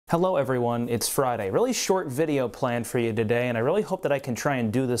Hello everyone, it's Friday. Really short video planned for you today, and I really hope that I can try and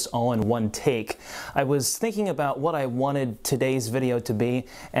do this all in one take. I was thinking about what I wanted today's video to be,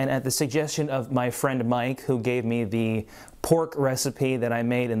 and at the suggestion of my friend Mike, who gave me the pork recipe that I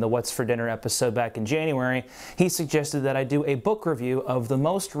made in the What's for Dinner episode back in January, he suggested that I do a book review of the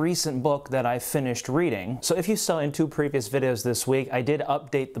most recent book that I finished reading. So if you saw in two previous videos this week, I did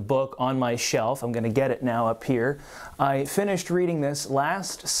update the book on my shelf. I'm going to get it now up here. I finished reading this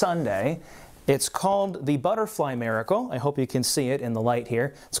last Sunday. It's called The Butterfly Miracle. I hope you can see it in the light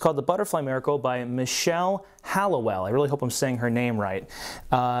here. It's called The Butterfly Miracle by Michelle Hallowell. I really hope I'm saying her name right.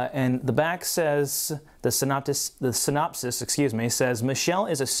 And the back says, the synopsis, excuse me, says, Michelle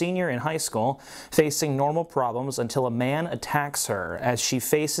is a senior in high school facing normal problems until a man attacks her. As she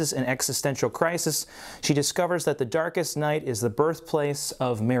faces an existential crisis, she discovers that the darkest night is the birthplace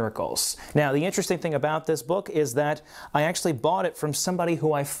of miracles. Now, the interesting thing about this book is that I actually bought it from somebody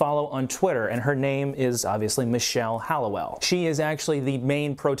who I follow on Twitter, and her name is obviously Michelle Hallowell. She is actually the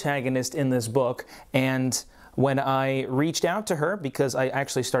main protagonist in this book, and when I reached out to her, because I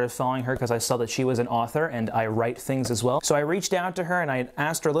actually started following her because I saw that she was an author and I write things as well. So I reached out to her and I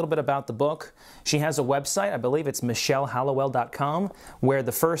asked her a little bit about the book. She has a website, I believe it's michellehallowell.com, where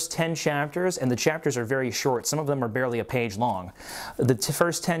the first 10 chapters, and the chapters are very short, some of them are barely a page long. The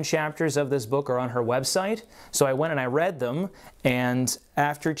first 10 chapters of this book are on her website, so I went and I read them, and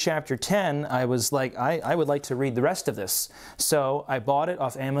after chapter 10, I was like, I would like to read the rest of this. So I bought it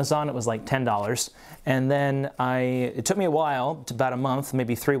off Amazon. It was like $10. And then it took me a while, about a month,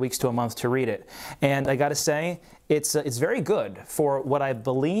 maybe 3 weeks to a month to read it. And I got to say, it's very good for what I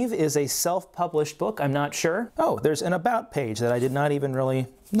believe is a self-published book. I'm not sure. Oh, there's an About page that I did not even really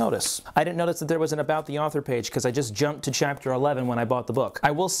notice. I didn't notice that there was an About the Author page because I just jumped to chapter 11 when I bought the book.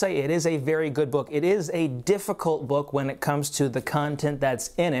 I will say it is a very good book. It is a difficult book when it comes to the content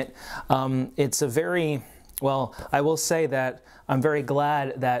that's in it. It's a very... Well, I will say that I'm very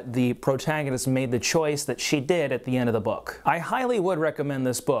glad that the protagonist made the choice that she did at the end of the book. I highly would recommend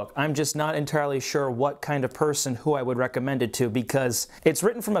this book. I'm just not entirely sure what kind of person who I would recommend it to, because it's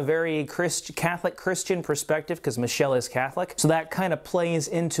written from a very Catholic Christian perspective, because Michelle is Catholic. So that kind of plays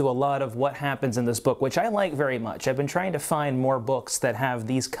into a lot of what happens in this book, which I like very much. I've been trying to find more books that have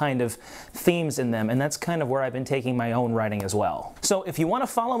these kind of themes in them, and that's kind of where I've been taking my own writing as well. So if you want to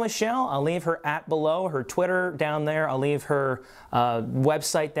follow Michelle, I'll leave her below, her Twitter down there. I'll leave her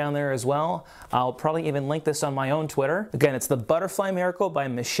website down there as well. I'll probably even link this on my own Twitter. Again, it's The Butterfly Miracle by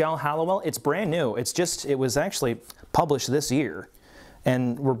Michelle Hallowell. It's brand new. It was actually published this year,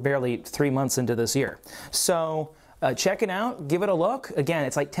 and we're barely 3 months into this year. So check it out, give it a look. Again,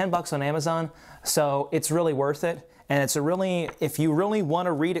 it's like 10 bucks on Amazon, so it's really worth it. And it's if you really want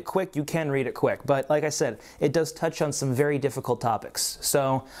to read it quick, you can read it quick. But like I said, it does touch on some very difficult topics.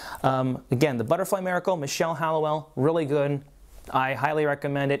 So again, The Butterfly Miracle, Michelle Hallowell, really good. I highly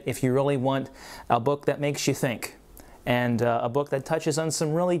recommend it if you really want a book that makes you think, and a book that touches on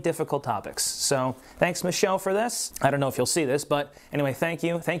some really difficult topics. So thanks, Michelle, for this. I don't know if you'll see this, but anyway, thank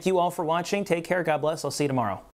you. Thank you all for watching. Take care. God bless. I'll see you tomorrow.